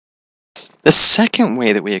The second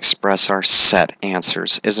way that we express our set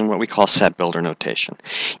answers is in what we call set builder notation.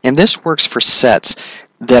 And this works for sets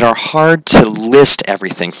that are hard to list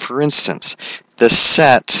everything. For instance, the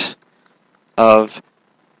set of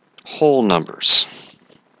whole numbers.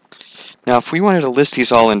 Now, if we wanted to list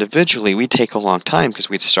these all individually, we'd take a long time because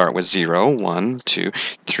we'd start with 0, 1, 2,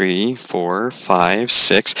 3, 4, 5,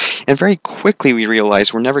 6, and very quickly we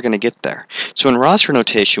realize we're never going to get there. So in roster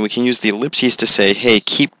notation, we can use the ellipses to say, hey,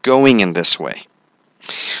 keep going in this way.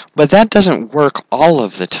 But that doesn't work all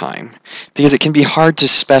of the time because it can be hard to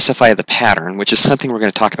specify the pattern, which is something we're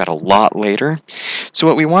going to talk about a lot later. So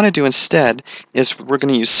what we want to do instead is we're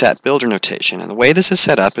going to use set builder notation. And the way this is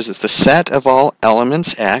set up is it's the set of all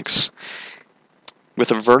elements x with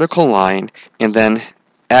a vertical line, and then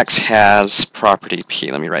x has property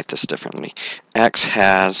p. Let me write this differently. X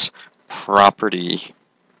has property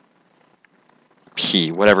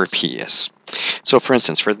p, whatever p is. So for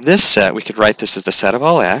instance, for this set, we could write this as the set of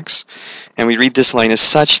all x, and we read this line as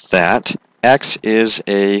such that x is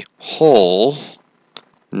a whole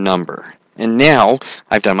number. And now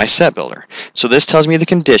I've done my set builder. So this tells me the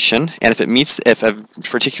condition, and if a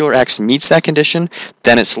particular x meets that condition,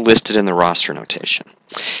 then it's listed in the roster notation.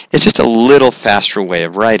 It's just a little faster way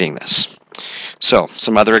of writing this. So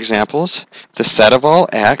some other examples: the set of all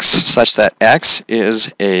x such that x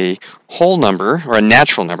is a whole number, or a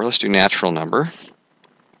natural number. Let's do natural number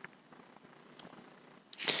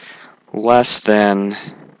less than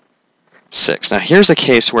 6. Now here's a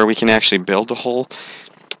case where we can actually build the whole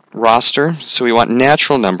roster. So we want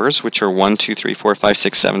natural numbers, which are 1, 2, 3, 4, 5,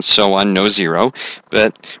 6, 7, so on, no 0,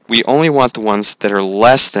 but we only want the ones that are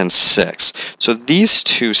less than 6. So these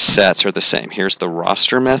two sets are the same. Here's the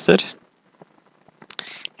roster method,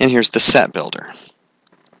 and here's the set builder.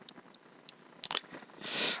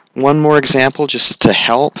 One more example just to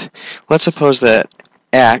help. Let's suppose that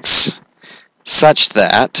x such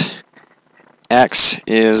that x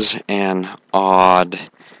is an odd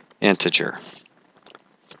integer.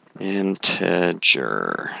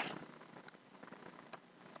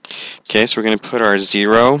 Okay, so we're going to put our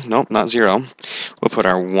 0, nope, not 0. We'll put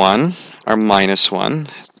our 1, our minus 1,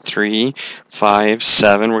 3, 5,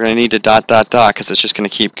 7. We're going to need to dot, dot, dot because it's just going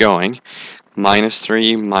to keep going. Minus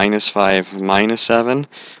 3, minus 5, minus 7.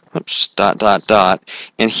 Oops, dot, dot,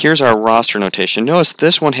 dot. And here's our roster notation. Notice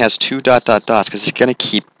this one has 2 dot, dot, dots because it's going to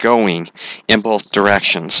keep going in both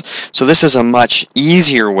directions. So this is a much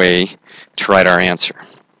easier way to write our answer.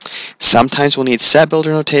 Sometimes we'll need set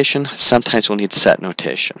builder notation, sometimes we'll need set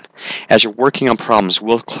notation. As you're working on problems,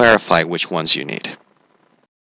 we'll clarify which ones you need.